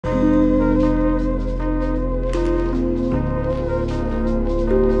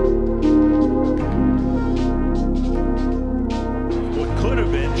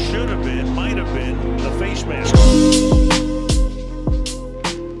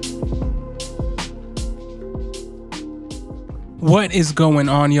What is going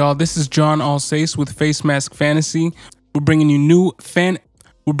on, y'all? This is John Alsace with Face Mask Fantasy. We're bringing you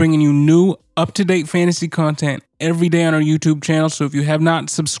new up-to-date fantasy content every day on our YouTube channel. So if you have not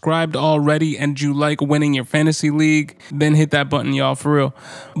subscribed already and you like winning your fantasy league, then hit that button, y'all, for real.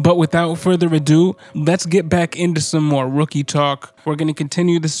 But without further ado, let's get back into some more rookie talk. We're going to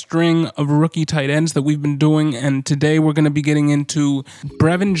continue the string of rookie tight ends that we've been doing, and today we're going to be getting into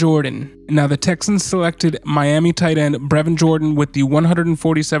Brevin Jordan. Now, the Texans selected Miami tight end Brevin Jordan with the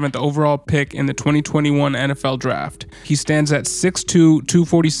 147th overall pick in the 2021 NFL Draft. He stands at 6'2",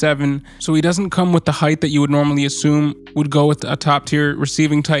 247, so he doesn't come with the height that you would normally assume would go with a top-tier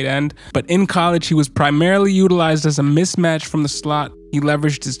receiving tight end, but in college he was primarily utilized as a mismatch from the slot. He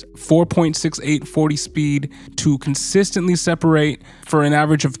leveraged his 4.68 40 speed to consistently separate for an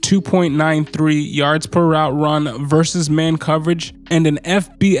average of 2.93 yards per route run versus man coverage and an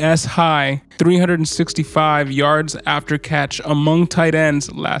FBS high 365 yards after catch among tight ends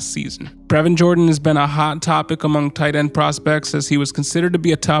last season. Brevin Jordan has been a hot topic among tight end prospects as he was considered to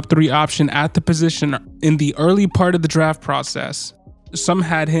be a top 3 option at the position in the early part of the draft process. Some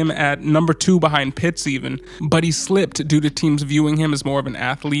had him at number 2 behind Pitts even, but he slipped due to teams viewing him as more of an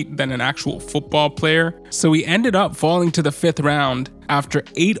athlete than an actual football player. So he ended up falling to the 5th round after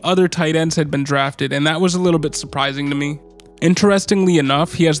 8 other tight ends had been drafted, and that was a little bit surprising to me. Interestingly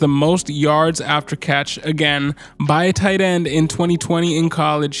enough, he has the most yards after catch, again, by a tight end in 2020 in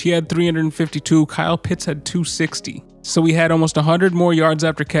college. He had 352, Kyle Pitts had 260. So he had almost 100 more yards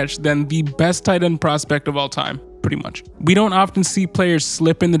after catch than the best tight end prospect of all time. Pretty much. We don't often see players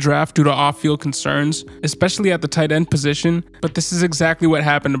slip in the draft due to off-field concerns, especially at the tight end position, but this is exactly what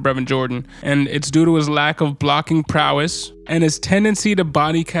happened to Brevin Jordan, and it's due to his lack of blocking prowess and his tendency to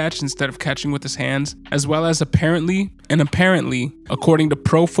body catch instead of catching with his hands, as well as apparently, according to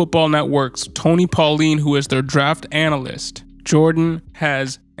Pro Football Network's Tony Pauline, who is their draft analyst, Jordan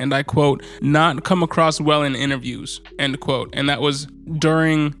has, and I quote, not come across well in interviews, end quote, and that was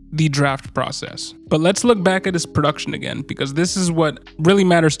during the draft process. But let's look back at his production again, because this is what really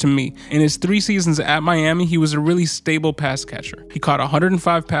matters to me. In his 3 seasons at Miami, he was a really stable pass catcher. He caught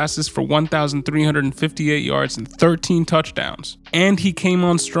 105 passes for 1,358 yards and 13 touchdowns. And he came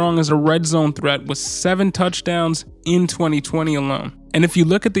on strong as a red zone threat with 7 touchdowns in 2020 alone. And if you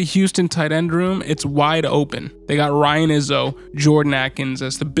look at the Houston tight end room, it's wide open. They got Ryan Izzo, Jordan Akins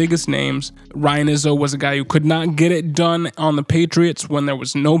as the biggest names. Ryan Izzo was a guy who could not get it done on the Patriots when there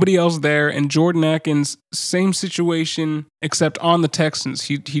was nobody else there, and Jordan Akins, same situation except on the Texans.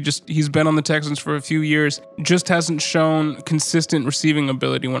 He's been on the Texans for a few years, just hasn't shown consistent receiving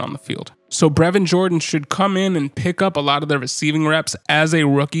ability when on the field. So Brevin Jordan should come in and pick up a lot of the receiving reps as a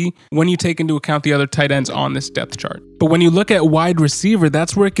rookie when you take into account the other tight ends on this depth chart. But when you look at wide receiver,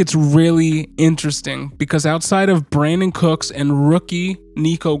 that's where it gets really interesting, because outside of Brandon Cooks and rookie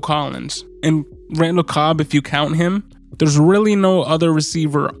Nico Collins and Randall Cobb, if you count him, there's really no other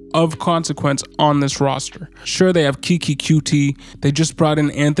receiver of consequence on this roster. Sure, they have Kiki QT. They just brought in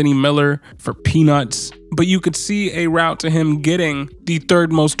Anthony Miller for peanuts, but you could see a route to him getting the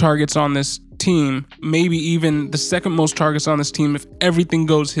 3rd most targets on this team, maybe even the 2nd most targets on this team if everything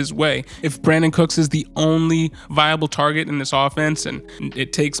goes his way. If Brandon Cooks is the only viable target in this offense and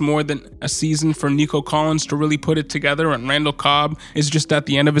it takes more than a season for Nico Collins to really put it together and Randall Cobb is just at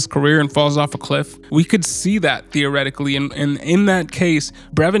the end of his career and falls off a cliff, we could see that theoretically, and in that case,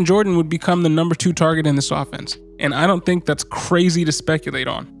 Brevin Jordan would become the number 2 target in this offense. And I don't think that's crazy to speculate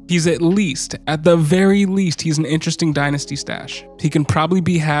on. He's at the very least, he's an interesting dynasty stash. He can probably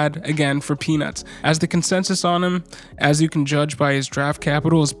be had, again, for peanuts, as the consensus on him, as you can judge by his draft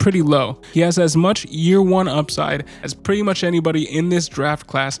capital, is pretty low. He has as much year 1 upside as pretty much anybody in this draft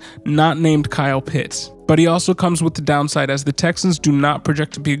class not named Kyle Pitts. But he also comes with the downside, as the Texans do not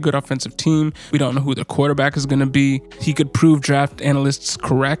project to be a good offensive team. We don't know who the quarterback is going to be. He could prove draft analysts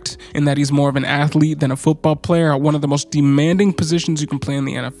correct in that he's more of an athlete than a football player at one of the most demanding positions you can play in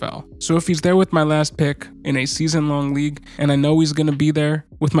the NFL. So if he's there with my last pick in a season-long league, and I know he's going to be there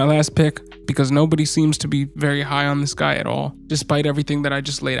with my last pick because nobody seems to be very high on this guy at all, despite everything that I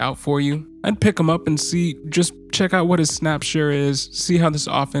just laid out for you, I'd pick him up and just check out what his snap share is, see how this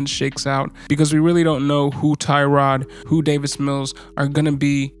offense shakes out, because we really don't know who Tyrod, who Davis Mills are going to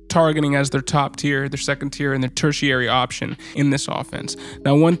be targeting as their top tier, their second tier, and their tertiary option in this offense.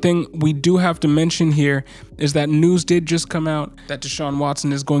 Now, one thing we do have to mention here is that news did just come out that Deshaun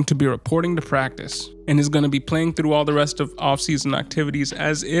Watson is going to be reporting to practice and is going to be playing through all the rest of offseason activities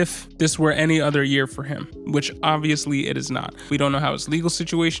as if this were any other year for him, which obviously it is not. We don't know how his legal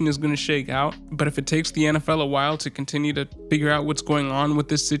situation is going to shake out, but if it takes the NFL a while to continue to figure out what's going on with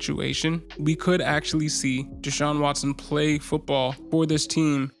this situation, we could actually see Deshaun Watson play football for this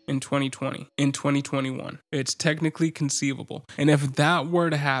team in 2020, in 2021. It's technically conceivable. And if that were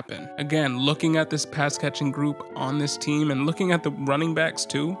to happen, again, looking at this pass catching group on this team and looking at the running backs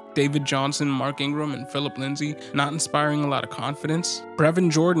too, David Johnson, Mark Ingram, and Phillip Lindsay, not inspiring a lot of confidence.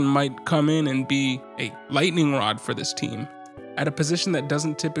 Brevin Jordan might come in and be a lightning rod for this team at a position that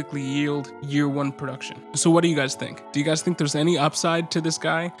doesn't typically yield year one production. So what do you guys think? Do you guys think there's any upside to this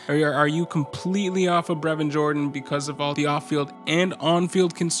guy? Or are you completely off of Brevin Jordan because of all the off-field and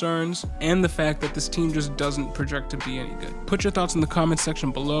on-field concerns and the fact that this team just doesn't project to be any good? Put your thoughts in the comments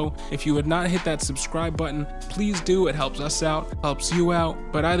section below. If you had not hit that subscribe button, please do. It helps us out, helps you out.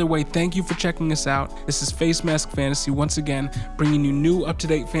 But either way, thank you for checking us out. This is Face Mask Fantasy once again, bringing you new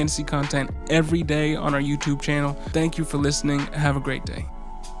up-to-date fantasy content every day on our YouTube channel. Thank you for listening. Have a great day.